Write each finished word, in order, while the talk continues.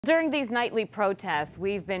During these nightly protests,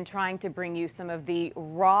 we've been trying to bring you some of the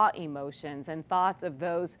raw emotions and thoughts of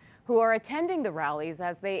those who are attending the rallies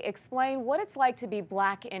as they explain what it's like to be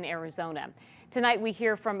Black in Arizona. Tonight, we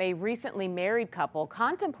hear from a recently married couple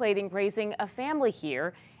contemplating raising a family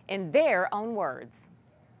here in their own words.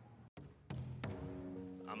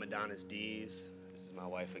 I'm Adonis Dees. This is my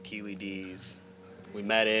wife, Akili Dees. We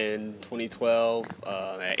met in 2012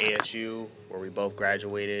 at ASU, where we both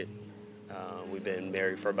graduated. We've been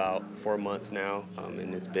married for about 4 months now,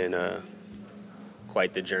 and it's been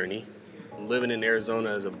quite the journey. Living in Arizona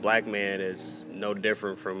as a Black man is no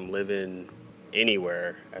different from living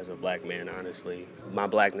anywhere as a Black man, honestly. My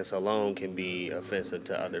Blackness alone can be offensive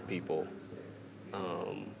to other people.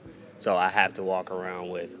 So I have to walk around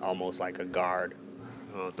with almost like a guard.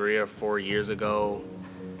 3 or 4 years ago,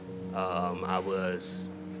 I was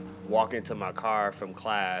walking to my car from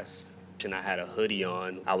class, and I had a hoodie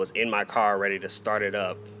on. I was in my car ready to start it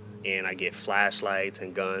up, and I get flashlights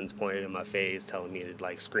and guns pointed in my face telling me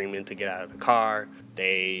to screaming to get out of the car.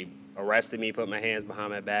 They arrested me, put my hands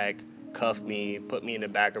behind my back, cuffed me, put me in the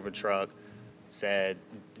back of a truck,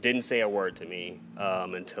 didn't say a word to me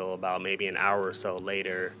until about maybe an hour or so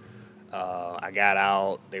later. I got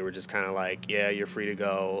out. They were just kind of like, yeah, you're free to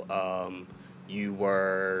go.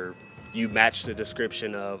 You matched the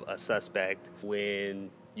description of a suspect.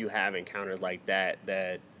 When you have encounters like that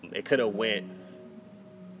it could have went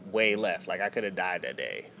way left. Like, I could have died that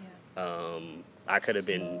day. Yeah. I could have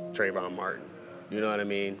been Trayvon Martin. You know what I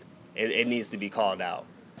mean? It needs to be called out.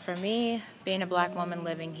 For me, being a Black woman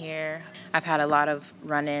living here, I've had a lot of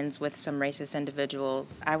run-ins with some racist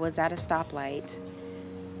individuals. I was at a stoplight,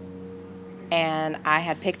 and I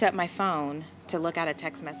had picked up my phone to look at a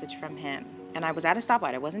text message from him. And I was at a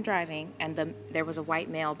stoplight, I wasn't driving, and there was a white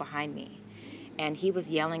male behind me. And he was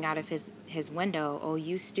yelling out of his window, "Oh,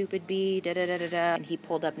 you stupid bee, da-da-da-da-da." And he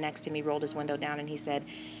pulled up next to me, rolled his window down, and he said,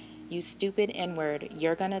 "You stupid N-word,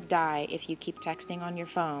 you're gonna die if you keep texting on your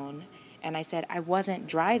phone." And I said, I wasn't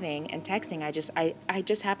driving and texting, I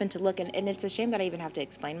just happened to look, and it's a shame that I even have to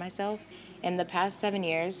explain myself. In the past 7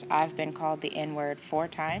 years, I've been called the N-word 4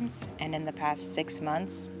 times, and in the past 6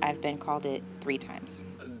 months, I've been called it 3 times.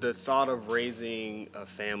 The thought of raising a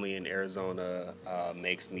family in Arizona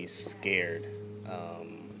makes me scared.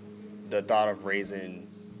 The thought of raising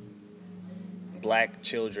Black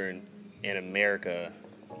children in America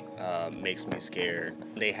makes me scared.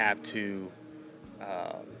 They have to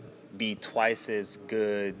be twice as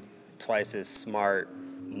good, twice as smart,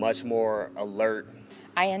 much more alert.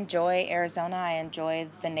 I enjoy Arizona. I enjoy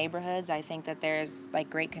the neighborhoods. I think that there's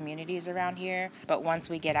great communities around here. But once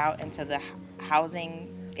we get out into the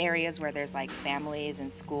housing areas where there's families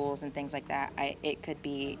and schools and things like that, it could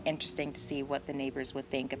be interesting to see what the neighbors would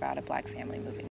think about a Black family moving.